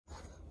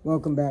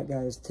Welcome back,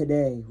 guys.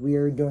 Today we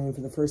are doing,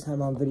 for the first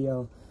time on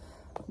video,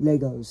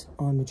 Legos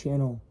on the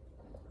channel.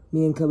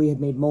 Me and Kobe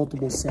have made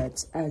multiple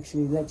sets.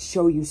 Actually, let's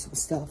show you some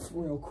stuff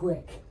real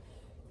quick.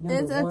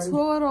 It's a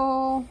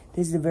turtle.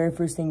 This is the very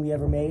first thing we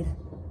ever made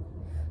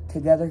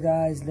together,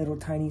 guys. Little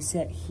tiny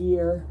set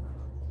here.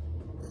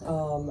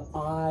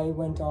 I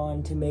went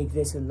on to make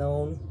this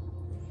alone,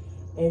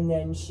 and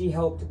then she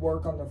helped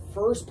work on the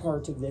first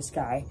parts of this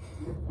guy,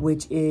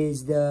 which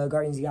is the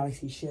Guardians of the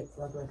Galaxy ship,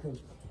 Rocket Raccoon.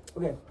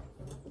 Okay.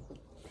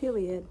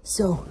 Period.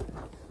 So,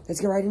 let's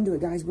get right into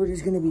it, guys. We're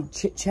just going to be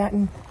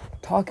chit-chatting,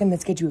 talking.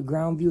 Let's get you a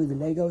ground view of the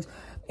Legos.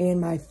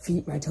 And my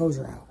toes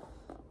are out.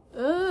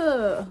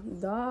 Ugh,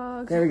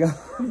 dog. There we go.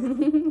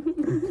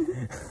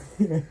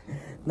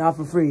 Not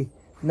for free.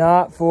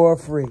 Not for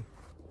free.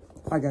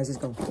 All right, guys, let's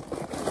go.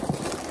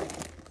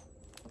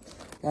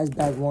 That's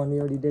bag one. We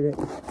already did it.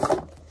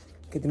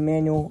 Get the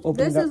manual.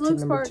 Open it up to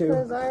number 2.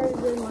 Because I already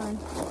did mine.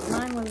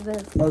 Mine was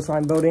this. Oh, so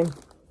I'm building?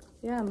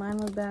 Yeah, mine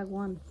was bag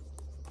 1.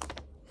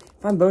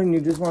 If I'm building, you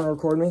just want to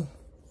record me?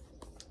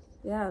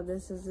 Yeah,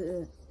 this is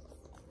it.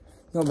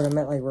 No, but I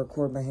meant like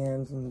record my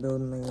hands and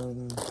building my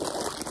own.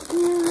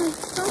 Yeah,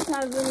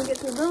 sometimes when we get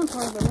to the building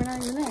part, but we're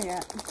not even there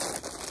yet.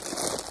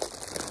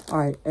 All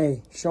right,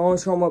 hey, show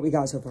them what we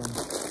got so far.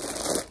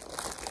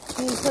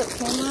 Can you put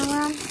camera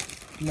around?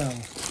 No.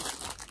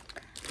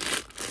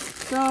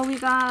 So we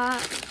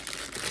got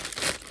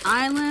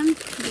island,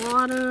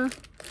 water.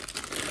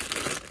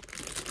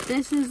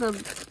 This is a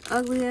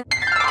ugly.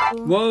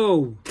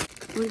 Whoa!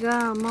 We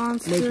got a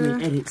monster. Making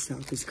me edit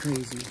stuff is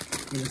crazy.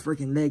 In a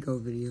freaking Lego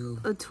video.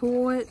 A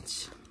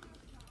torch.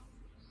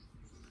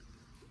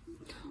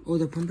 Oh,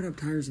 they're pumping up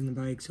tires in the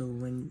bike, so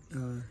when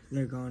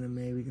they're gone in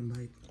May, we can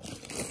bike.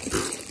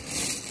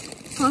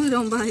 Probably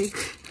don't bike.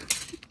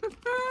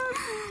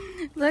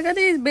 Look at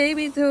these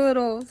baby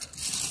turtles.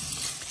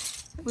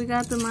 We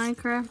got the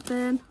Minecraft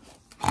bed.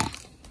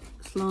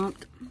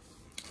 Slumped.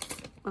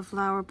 A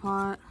flower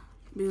pot.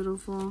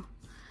 Beautiful.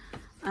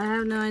 I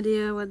have no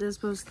idea what this is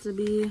supposed to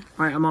be.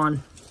 All right, I'm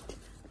on.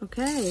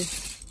 Okay.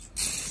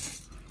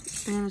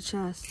 And a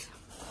chest.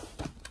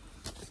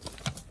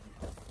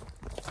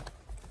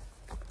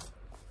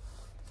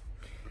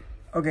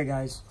 Okay,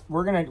 guys,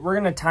 we're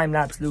gonna time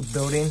lapse loop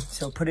building.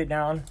 So put it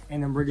down,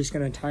 and then we're just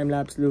gonna time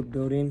lapse loop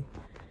building.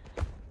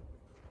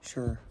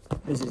 Sure,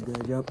 this is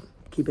good. Yep,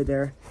 keep it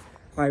there.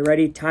 All right,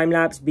 ready? Time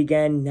lapse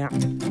begin now.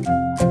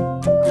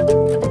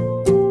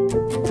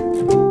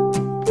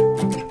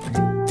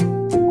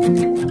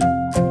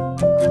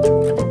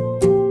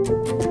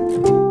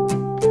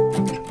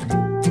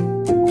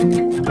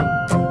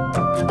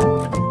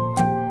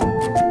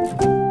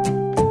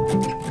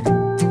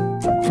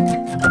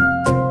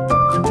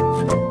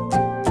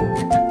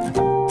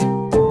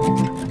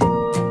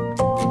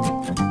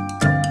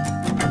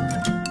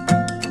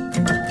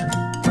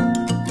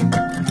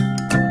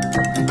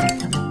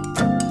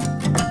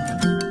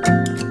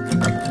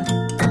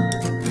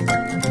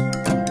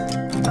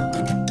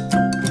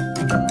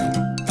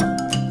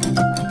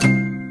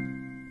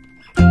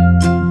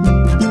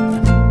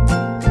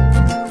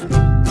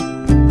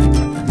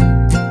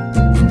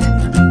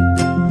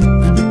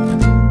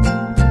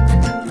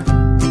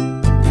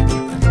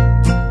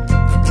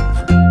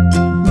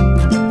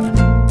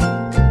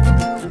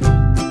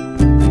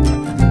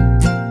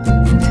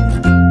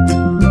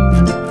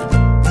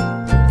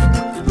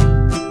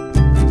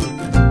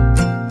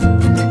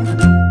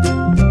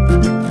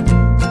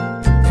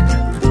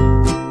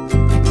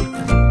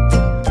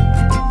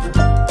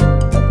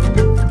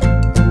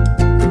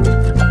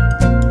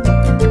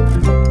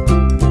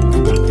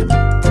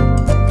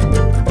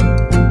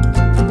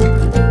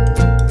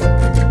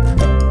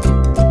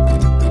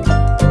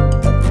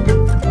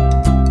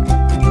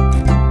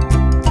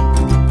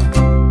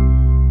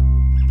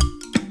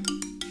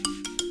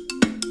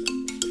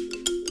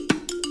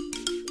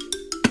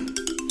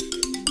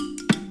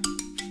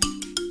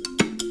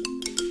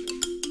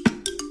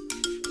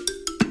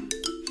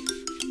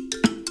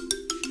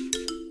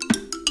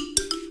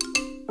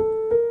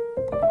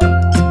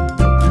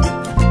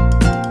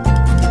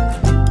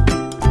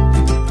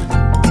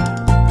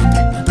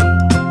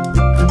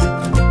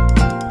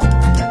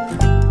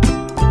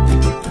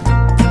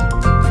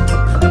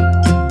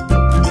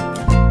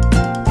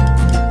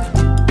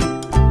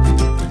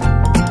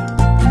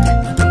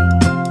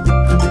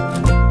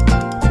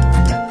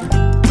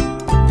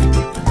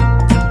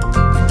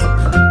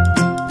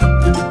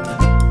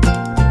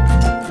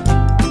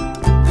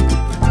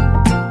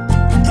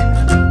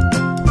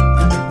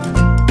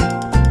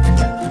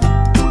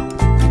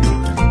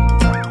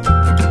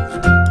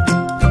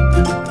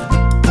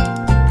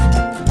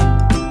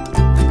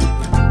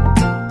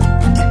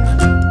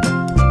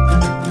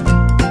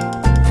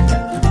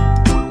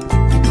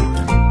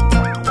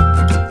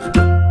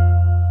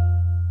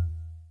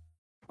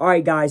 All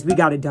right, guys, we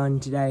got it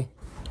done today.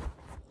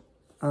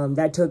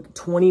 That took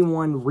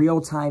 21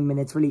 real-time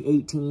minutes, really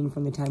 18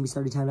 from the time we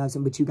started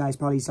time-lapsing, but you guys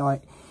probably saw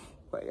it.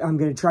 I'm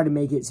going to try to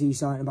make it so you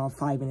saw it in about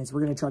 5 minutes.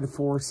 We're going to try to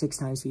 4 or 6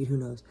 times speed, who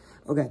knows.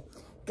 Okay,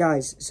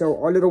 guys, so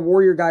our little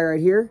warrior guy right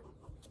here,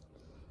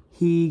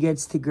 he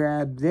gets to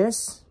grab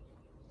this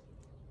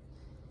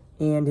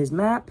and his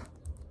map.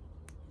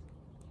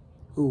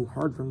 Ooh,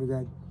 hard for him to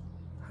grab.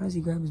 How does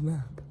he grab his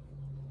map?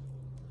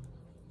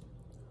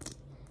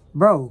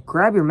 Bro,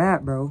 grab your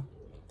map, bro.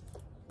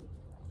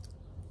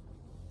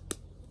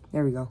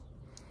 There we go.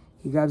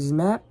 He grabs his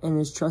map and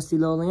his trusty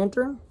little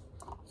lantern.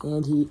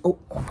 And he, oh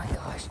my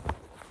gosh.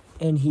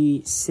 And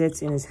he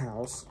sits in his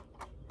house.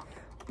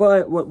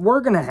 But what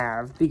we're going to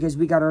have, because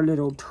we got our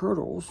little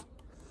turtles,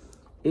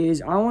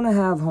 is I want to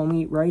have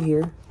homie right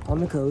here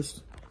on the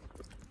coast.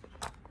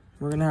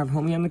 We're going to have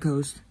homie on the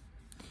coast.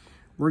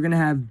 We're going to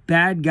have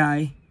bad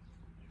guy.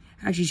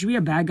 Actually, should we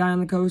have bad guy on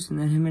the coast and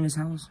then him in his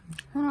house?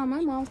 Hold on,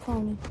 my mom's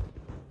calling.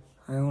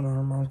 I don't know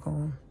her mom's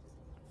calling.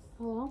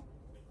 Hello?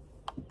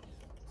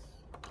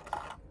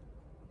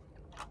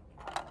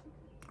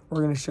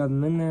 We're going to shove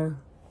him in there.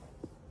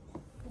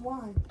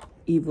 Why?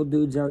 Evil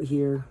dude's out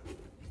here.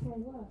 For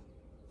what?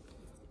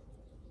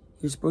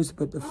 You're supposed to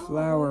put the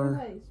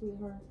flower. Wait,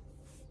 sweetheart.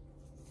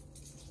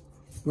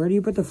 Where do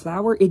you put the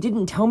flower? It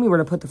didn't tell me where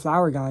to put the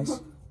flower,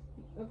 guys.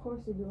 Of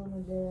course you do on the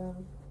day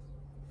out.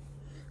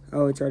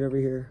 Oh, it's right over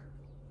here.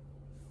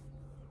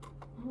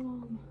 I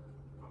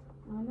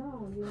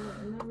know. You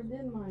never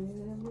did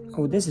mine.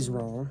 Oh, this is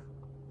wrong.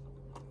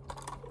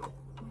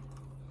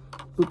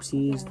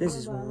 Oopsies, this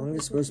is wrong.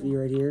 It's supposed to be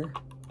right here.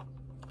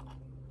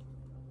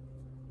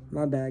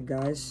 My bad,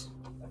 guys.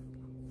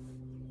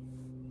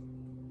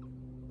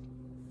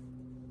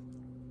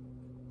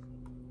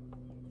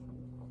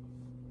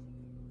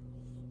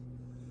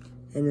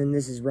 And then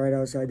this is right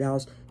outside the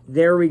house.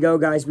 There we go,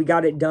 guys. We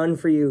got it done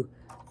for you.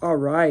 All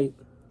right.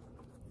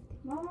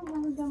 Mama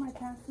hasn't done my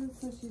taxes,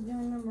 so she's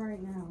doing them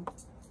right now.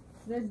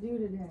 They're due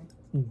today.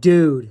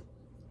 Dude.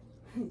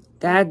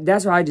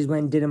 That's why I just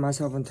went and did it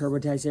myself on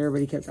TurboTax.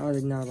 Everybody kept, I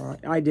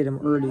did them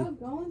early. I was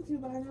going to,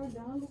 but I never done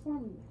them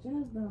before.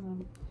 Jenna's done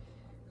them.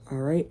 All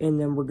right, and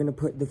then we're going to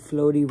put the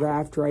floaty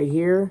raft right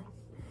here.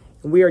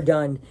 And we are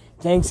done.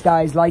 Thanks,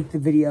 guys. Like the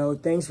video.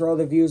 Thanks for all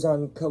the views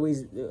on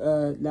Chloe's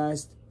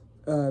last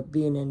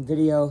being in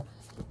video.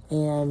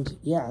 And,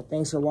 yeah,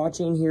 thanks for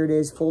watching. Here it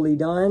is, fully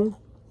done.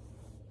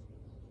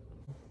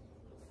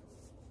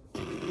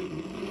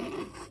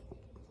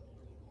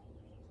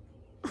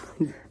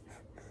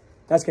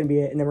 That's going to be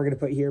it. And then we're going to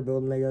put here,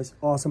 building Legos.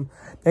 Awesome.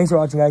 Thanks for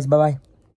watching, guys. Bye-bye.